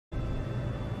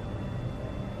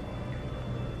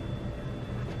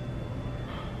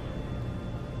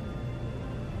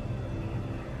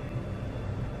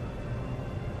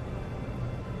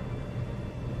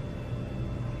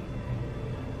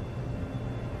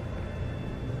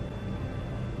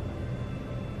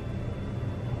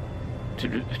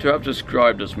to have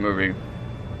described this movie,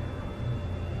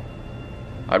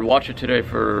 I'd watch it today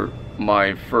for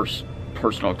my first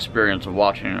personal experience of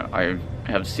watching it. I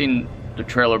have seen the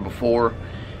trailer before,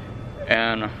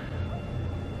 and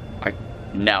I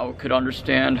now could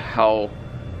understand how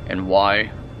and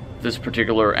why this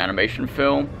particular animation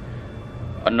film,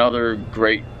 another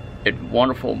great and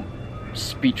wonderful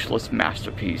speechless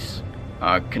masterpiece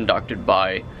conducted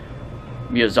by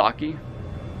Miyazaki,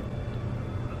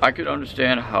 I could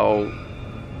understand how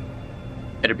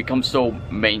it had become so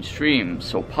mainstream,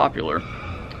 so popular.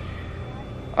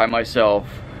 I myself,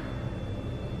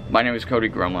 my name is Cody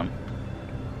Gremlin.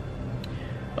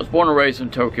 I was born and raised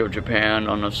in Tokyo, Japan,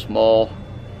 on a small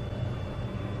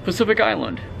Pacific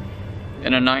island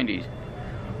in the 90s.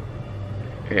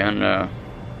 And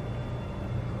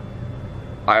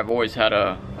I've always had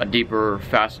a deeper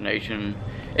fascination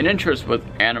and interest with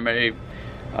anime,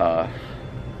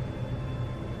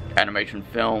 animation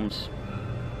films,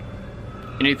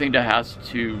 anything that has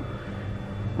to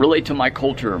relate to my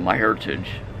culture, my heritage.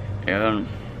 And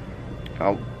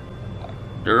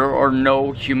there are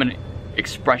no human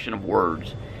expression of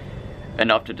words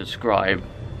enough to describe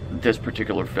this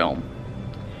particular film.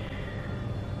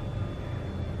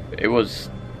 It was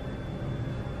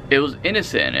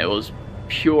innocent, it was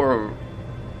pure,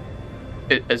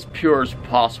 as pure as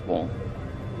possible.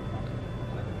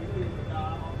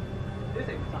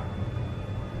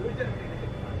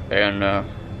 And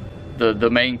the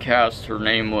main cast, her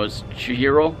name was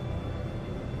Chihiro.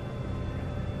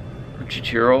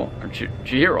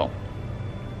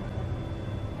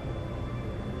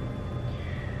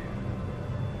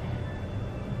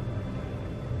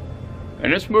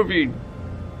 And this movie,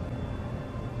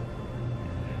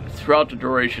 throughout the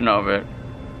duration of it,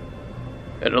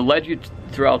 it led you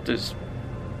throughout this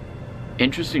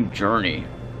interesting journey.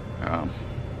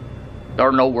 There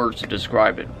are no words to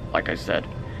describe it, like I said.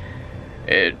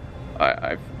 There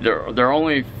are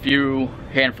only a few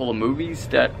handful of movies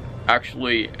that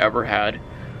actually ever had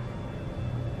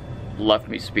left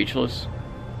me speechless.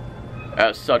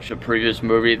 As such, a previous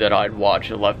movie that I'd watched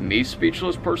that left me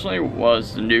speechless personally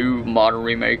was the new modern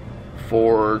remake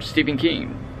for Stephen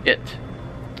King, It.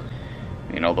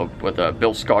 You know, with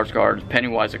Bill Skarsgård,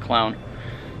 Pennywise the Clown.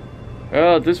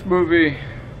 This movie,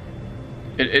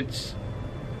 it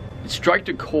strikes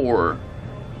a chord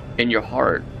in your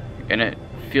heart, and it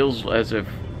feels as if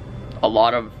a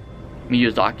lot of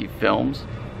Miyazaki films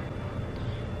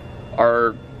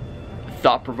are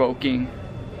thought-provoking.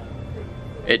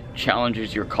 It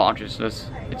challenges your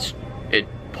consciousness. It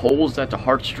pulls at the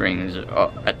heartstrings,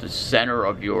 at the center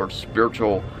of your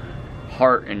spiritual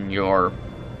heart and your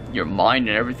mind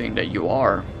and everything that you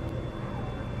are.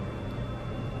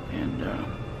 And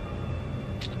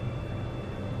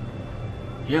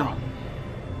yeah,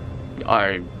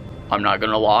 I'm not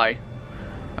gonna lie.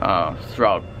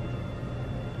 Throughout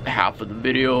half of the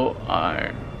video,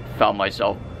 I found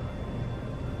myself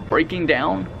breaking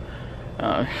down.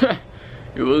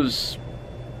 It was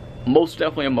most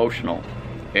definitely emotional,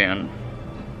 and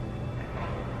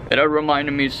it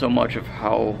reminded me so much of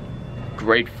how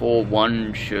grateful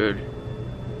one should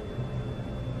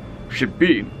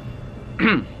be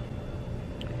to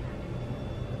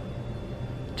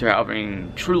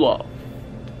having true love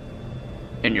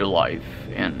in your life,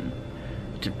 and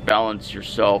to balance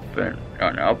yourself and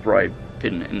upright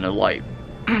in the light.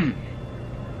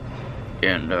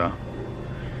 And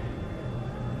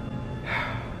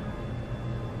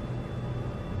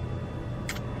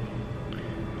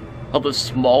how the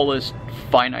smallest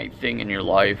finite thing in your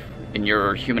life, in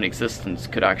your human existence,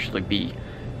 could actually be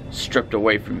stripped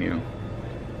away from you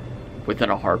within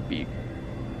a heartbeat.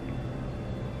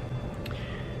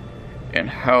 And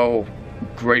how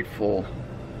grateful,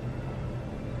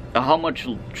 how much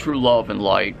true love and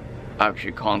light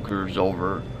actually conquers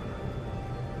over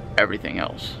everything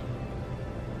else.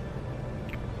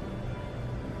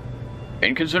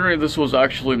 And considering this was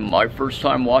actually my first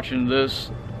time watching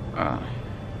this,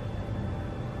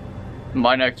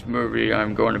 my next movie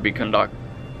I'm going to be conduct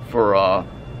for a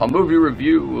movie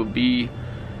review will be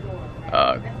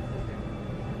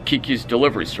Kiki's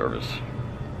Delivery Service.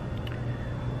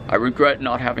 I regret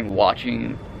not having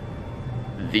watching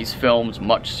these films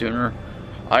much sooner.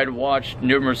 I had watched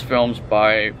numerous films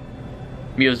by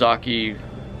Miyazaki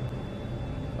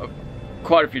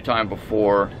quite a few times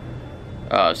before,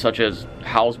 such as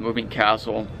Howl's Moving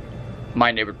Castle,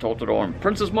 My Neighbor Totoro, and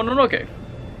Princess Mononoke.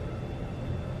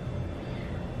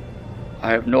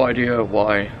 I have no idea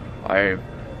why I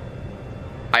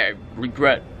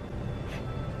regret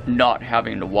not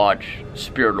having to watch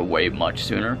Spirited Away much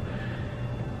sooner.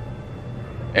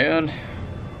 And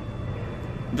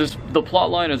the plot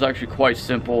line is actually quite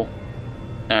simple.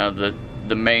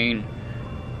 The main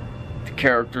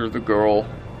character, the girl,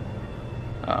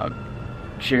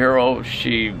 Chihiro,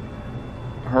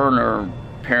 her and her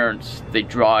parents, they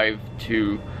drive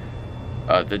to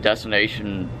the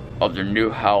destination of their new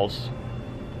house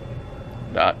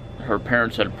that her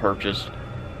parents had purchased,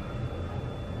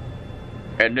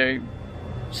 and they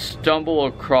stumble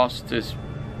across this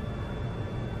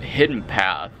hidden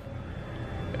path,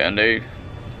 and they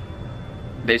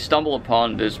stumble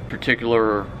upon this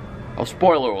particular,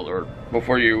 spoiler alert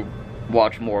before you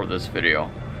watch more of this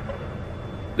video,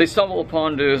 they stumble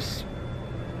upon this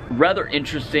rather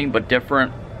interesting but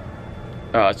different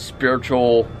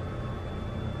spiritual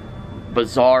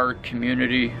bizarre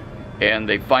community, and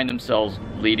they find themselves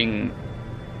leading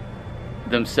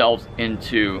themselves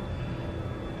into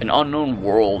an unknown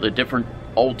world, a different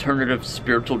alternative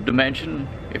spiritual dimension,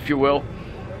 if you will,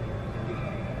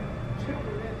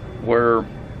 where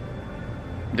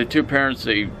the two parents,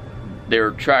 they're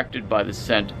attracted by the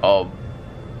scent of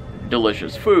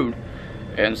delicious food,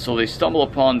 and so they stumble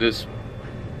upon this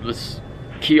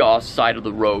kiosk side of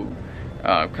the road,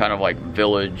 kind of like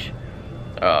village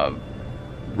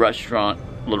restaurant,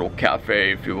 little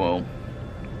cafe, if you will,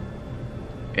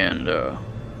 and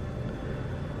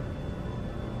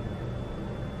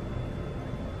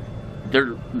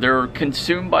they're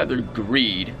consumed by their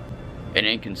greed and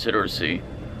inconsideracy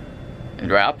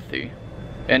and their apathy,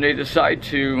 and they decide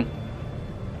to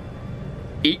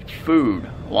eat food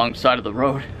alongside of the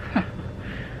road.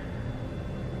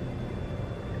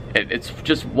 It's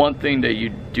just one thing that you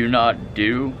do not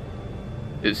do,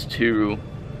 is to,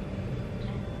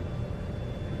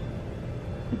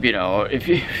 you know, if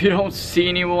you don't see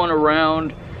anyone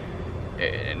around,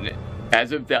 and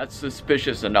as if that's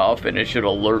suspicious enough and it should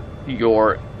alert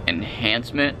your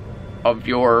enhancement of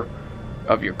your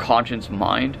conscious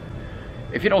mind.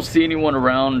 If you don't see anyone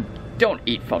around, don't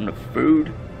eat from the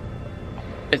food,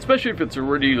 especially if it's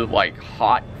already like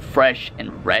hot, fresh,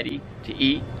 and ready to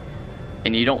eat,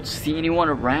 and you don't see anyone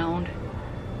around.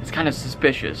 It's kind of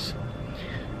suspicious.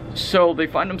 So they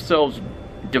find themselves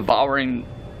devouring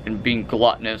and being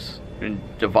gluttonous and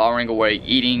devouring away,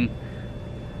 eating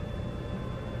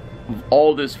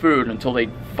all this food until they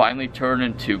finally turn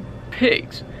into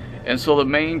pigs. And so the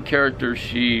main character,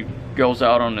 she goes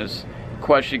out on this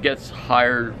quest. She gets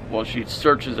hired, well, she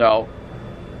searches out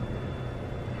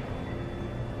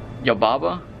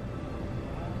Yubaba,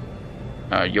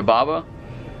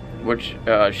 which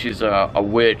she's a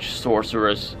witch,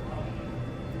 sorceress,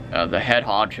 the head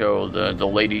honcho, the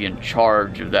lady in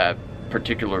charge of that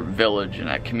particular village and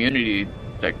that community,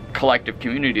 that collective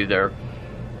community there,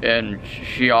 and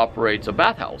she operates a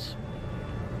bathhouse.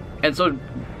 And so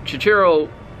Chihiro,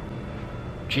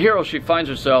 she finds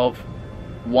herself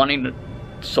wanting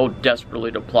so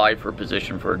desperately to apply for a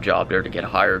position, for a job there, to get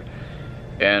hired,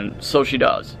 and so she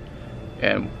does,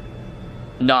 and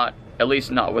at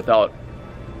least not without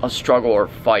a struggle or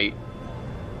fight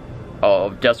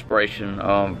of desperation,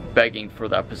 begging for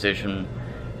that position.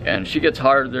 And she gets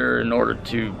hired there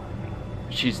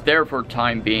she's there for a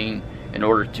time being in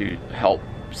order to help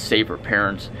save her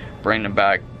parents, bring them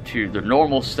back to their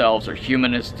normal selves, their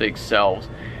humanistic selves,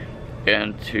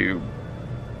 and to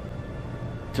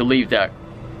leave that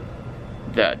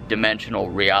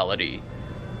dimensional reality.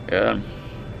 God.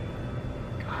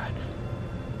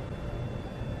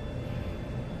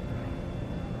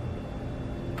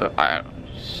 But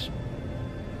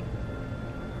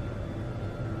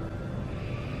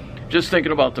just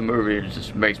thinking about the movie, it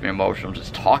just makes me emotional.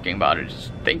 Just talking about it,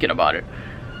 just thinking about it.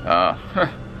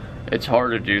 It's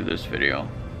hard to do this video.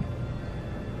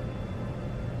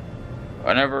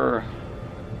 I never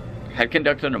had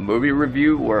conducted a movie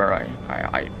review where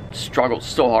I struggled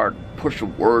so hard to push the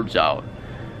words out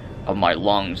of my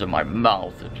lungs and my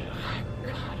mouth.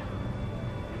 God.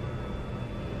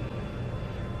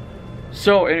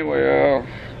 So anyway,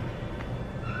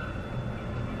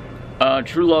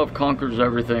 true love conquers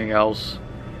everything else,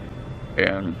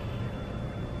 and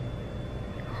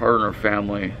her and her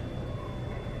family,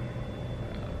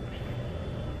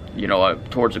 you know,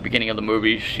 towards the beginning of the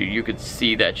movie, you could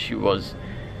see that she was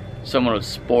someone who's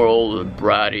spoiled and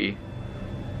bratty,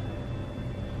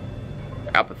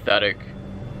 apathetic,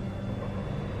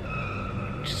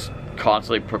 just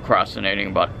constantly procrastinating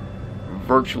about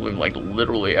virtually, like,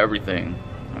 literally everything.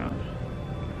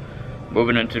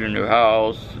 Moving into the new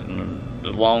house, and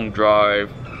the long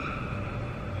drive.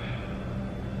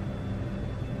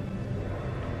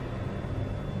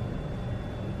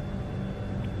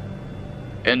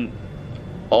 And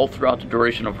all throughout the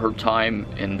duration of her time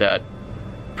in that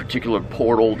particular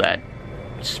portal, that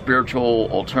spiritual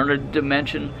alternative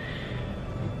dimension.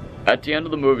 At the end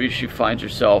of the movie, she finds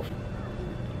herself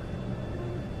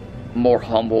more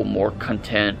humble, more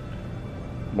content,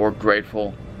 more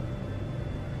grateful.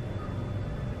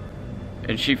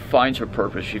 And she finds her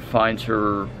purpose. She finds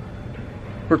her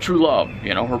true love,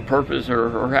 you know, her purpose,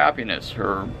 her happiness,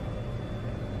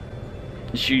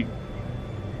 she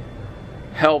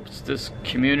helps this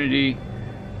community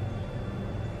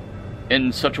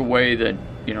in such a way that,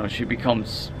 you know, she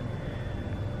becomes,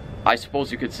 I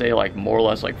suppose you could say, like, more or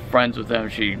less like friends with them.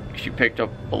 She picked up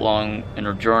along in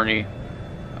her journey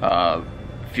a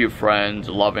few friends,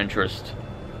 a love interest,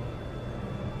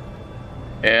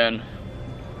 and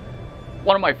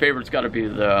one of my favorites got to be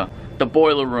the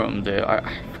boiler room.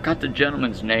 I forgot the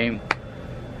gentleman's name.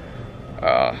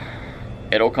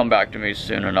 It'll come back to me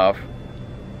soon enough.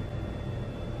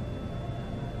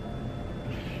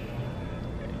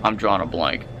 I'm drawing a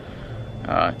blank.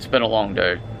 It's been a long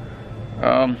day.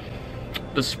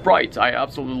 The sprites, I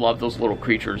absolutely love those little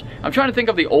creatures. I'm trying to think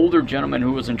of the older gentleman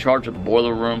who was in charge of the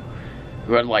boiler room,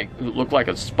 who looked like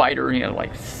a spider. He had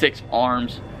like 6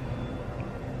 arms.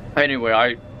 Anyway,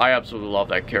 I absolutely love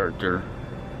that character.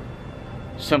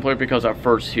 Simply because at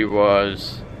first he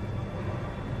was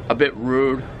a bit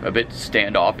rude, a bit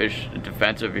standoffish,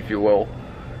 defensive, if you will,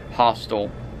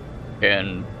 hostile,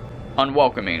 and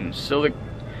unwelcoming. So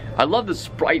I love the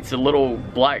sprites, the little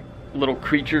black little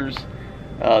creatures.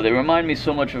 They remind me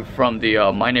so much from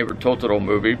the My Neighbor Totoro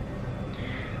movie.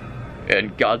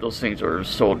 And God, those things are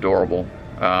so adorable.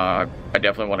 I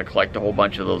definitely want to collect a whole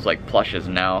bunch of those like plushes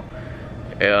now.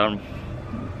 And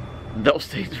those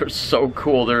things are so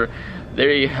cool. They're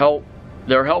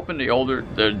helping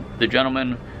the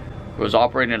gentleman who was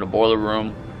operating in a boiler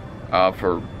room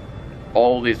for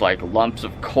all these like lumps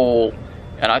of coal.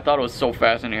 And I thought it was so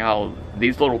fascinating how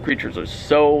these little creatures are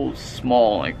so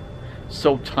small, like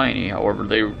so tiny. However,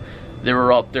 they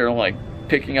were up there like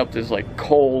picking up this like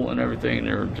coal and everything, and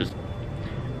they were just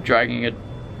dragging it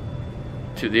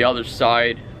to the other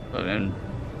side and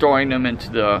throwing them into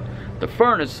the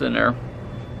furnace in there,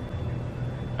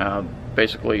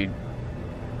 basically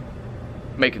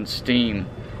making steam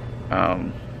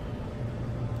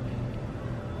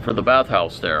for the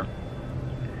bathhouse there.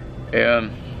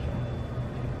 And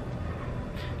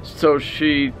so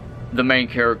the main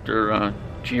character,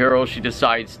 Chihiro, she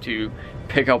decides to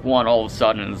pick up one all of a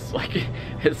sudden, and it's like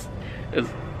it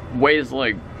weighs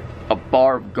like a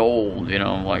bar of gold, you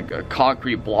know, like a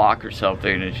concrete block or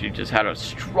something, and she just had a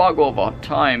struggle of a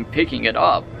time picking it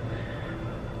up.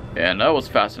 And that was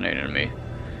fascinating to me.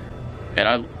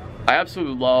 And I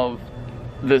absolutely love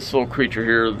this little creature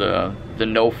here, the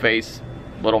no-face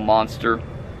little monster.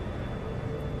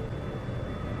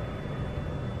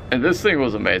 And this thing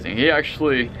was amazing. He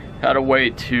actually had a way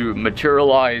to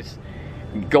materialize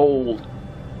gold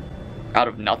out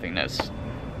of nothingness,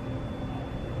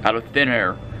 out of thin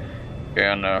air.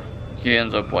 And he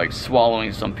ends up like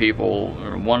swallowing some people,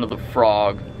 or one of the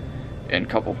frog, and a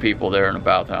couple people there in the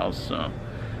bathhouse. So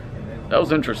that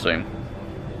was interesting.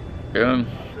 Yeah.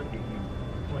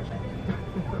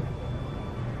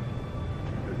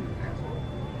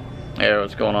 Hey,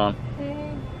 what's going on?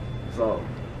 Hey. What's up?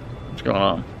 What's going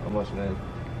on? How much, man?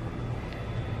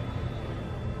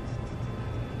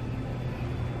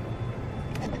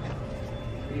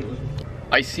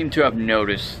 I seem to have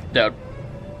noticed that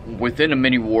within the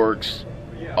many works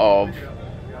of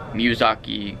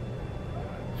Miyazaki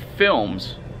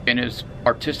films, in his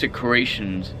artistic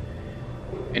creations,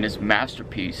 in his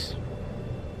masterpiece,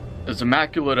 as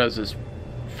immaculate as his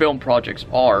film projects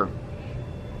are,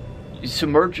 you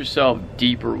submerge yourself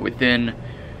deeper within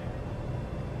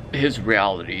his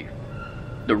reality,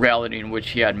 the reality in which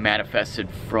he had manifested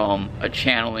from a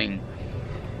channeling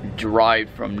derived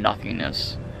from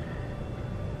nothingness.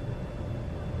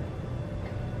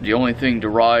 The only thing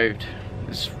derived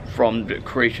is from the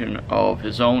creation of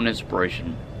his own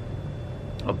inspiration,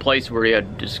 a place where he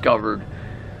had discovered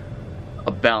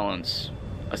a balance,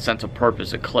 a sense of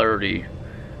purpose, a clarity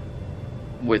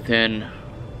within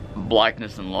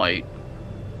blackness and light.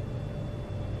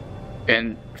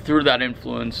 And through that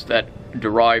influence, that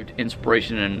derived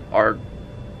inspiration in art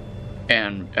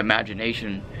and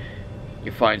imagination,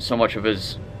 you find so much of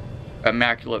his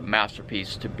immaculate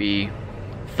masterpiece to be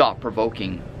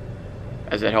thought-provoking,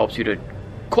 as it helps you to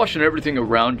question everything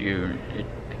around you. It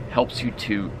helps you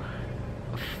to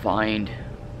find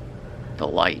the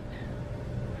light.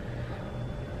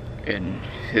 And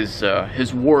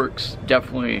his works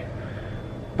definitely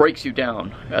breaks you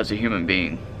down as a human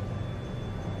being.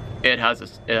 It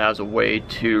has a way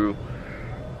to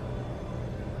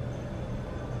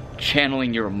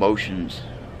channeling your emotions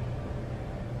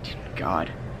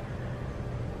God.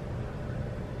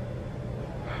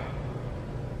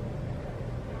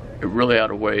 It really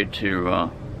had a way to,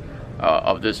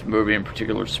 of this movie in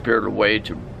particular, spirited a way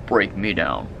to break me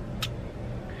down.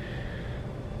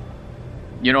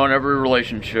 You know, in every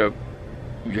relationship,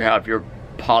 you have your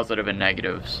positive and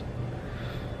negatives.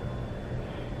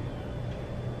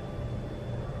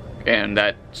 And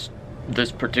that's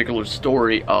this particular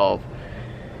story of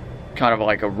kind of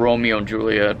like a Romeo and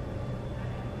Juliet.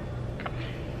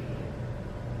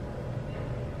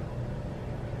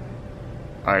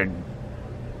 I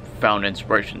found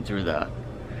inspiration through that.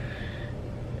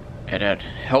 And it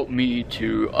helped me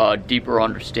to a deeper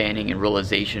understanding and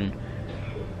realization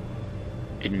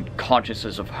in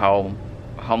consciousness of how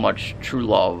much true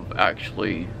love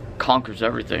actually conquers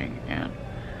everything. And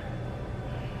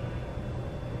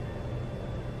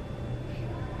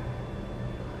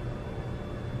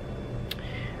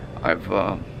I've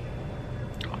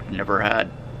never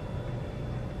had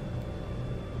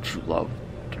true love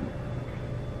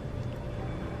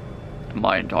in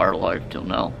my entire life till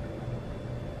now.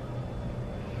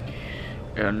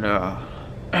 And I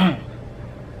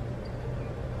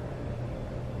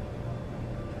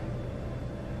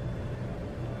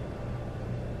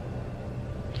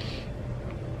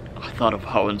thought of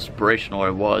how inspirational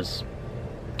it was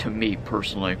to me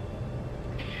personally.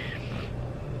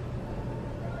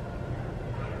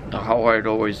 How I'd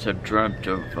always have dreamt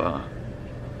of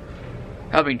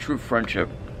having true friendship.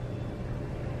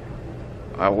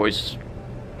 I always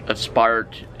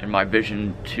aspired in my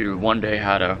vision to one day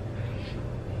have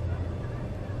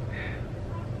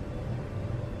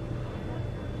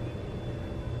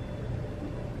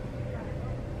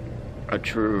a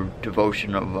true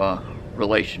devotion of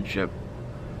relationship,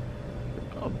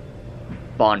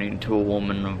 bonding to a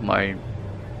woman of my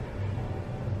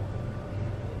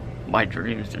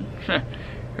dreams, and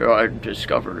here I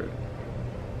discovered it.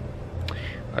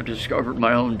 I discovered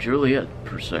my own Juliet,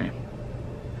 per se.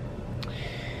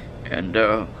 And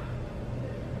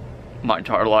my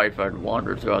entire life I'd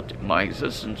wandered throughout my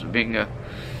existence of being a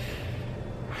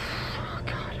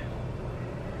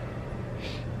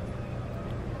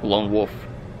lone wolf.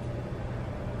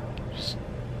 Just,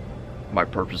 my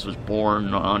purpose was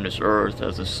born on this earth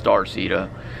as a starseed,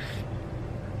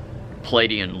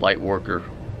 Palladian light worker,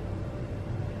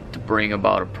 to bring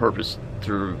about a purpose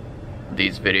through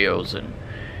these videos and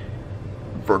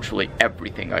virtually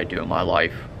everything I do in my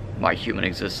life, my human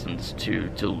existence, to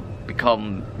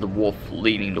become the wolf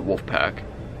leading the wolf pack.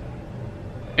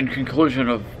 In conclusion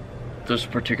of this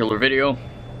particular video,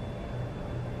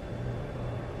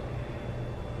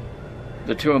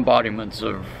 the two embodiments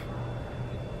of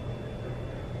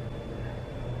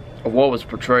what was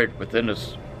portrayed within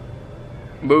this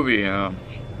movie are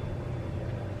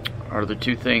the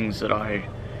two things that I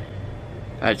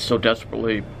had so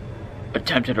desperately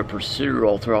attempted to pursue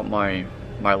all throughout my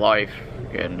life,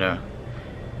 and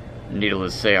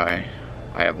needless to say, I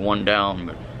have one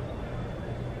down.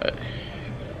 But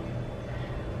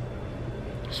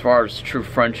as far as true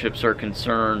friendships are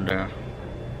concerned,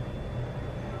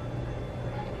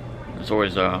 there's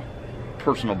always a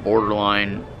personal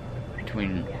borderline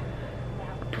between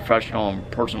professional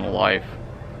and personal life.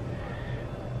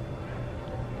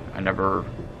 I never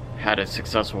had a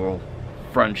successful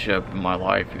friendship in my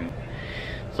life.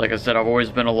 It's like I said, I've always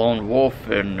been a lone wolf,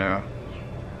 and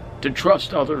to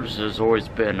trust others has always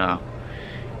been a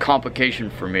complication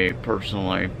for me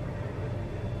personally.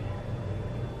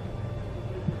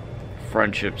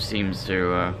 Friendship seems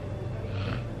to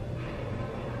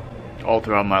all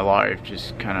throughout my life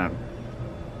just kind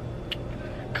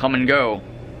of come and go.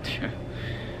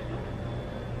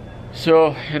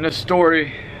 So in this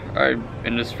story,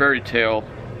 in this fairy tale,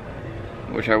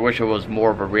 which I wish it was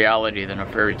more of a reality than a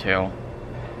fairy tale,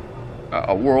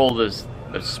 a world as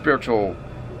spiritual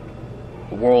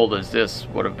a world as this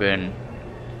would have been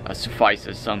suffice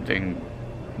as something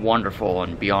wonderful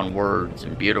and beyond words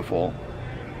and beautiful.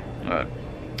 I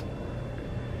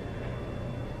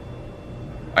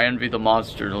envy the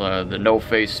monster, the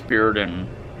no-face spirit, and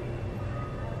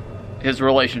his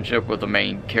relationship with the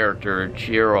main character,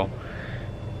 Chihiro.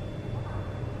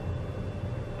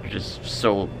 Just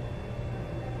so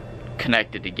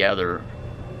connected together,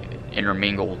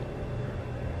 intermingled,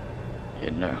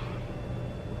 and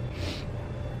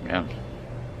yeah,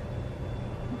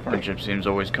 friendship seems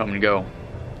to always come and go.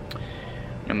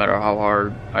 No matter how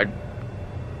hard I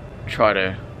try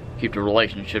to keep the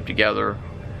relationship together,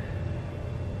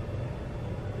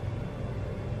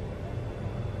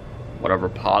 whatever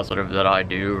positive that I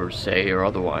do or say or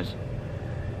otherwise,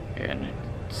 and it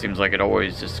seems like it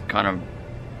always just kind of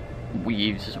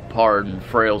weaves apart and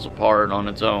frails apart on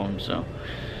its own. So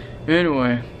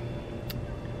anyway,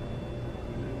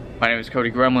 my name is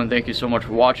Cody Gremlin. Thank you so much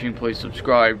for watching. Please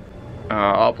subscribe.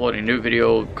 Uploading new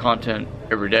video content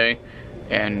every day,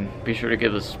 and be sure to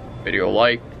give this video a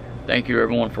like. Thank you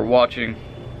everyone for watching,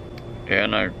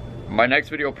 and my next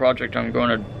video project I'm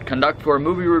going to conduct for a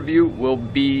movie review will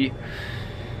be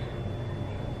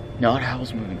not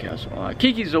Howl's Moving Castle,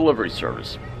 Kiki's Delivery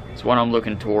Service. It's what I'm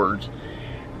looking towards,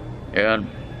 and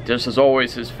just as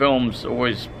always, his films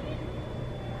always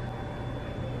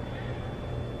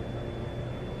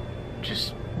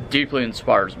just deeply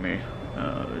inspires me.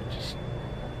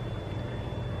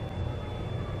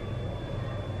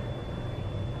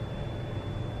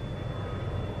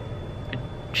 It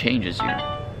changes you.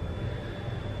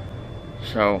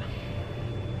 So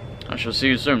I shall see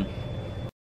you soon.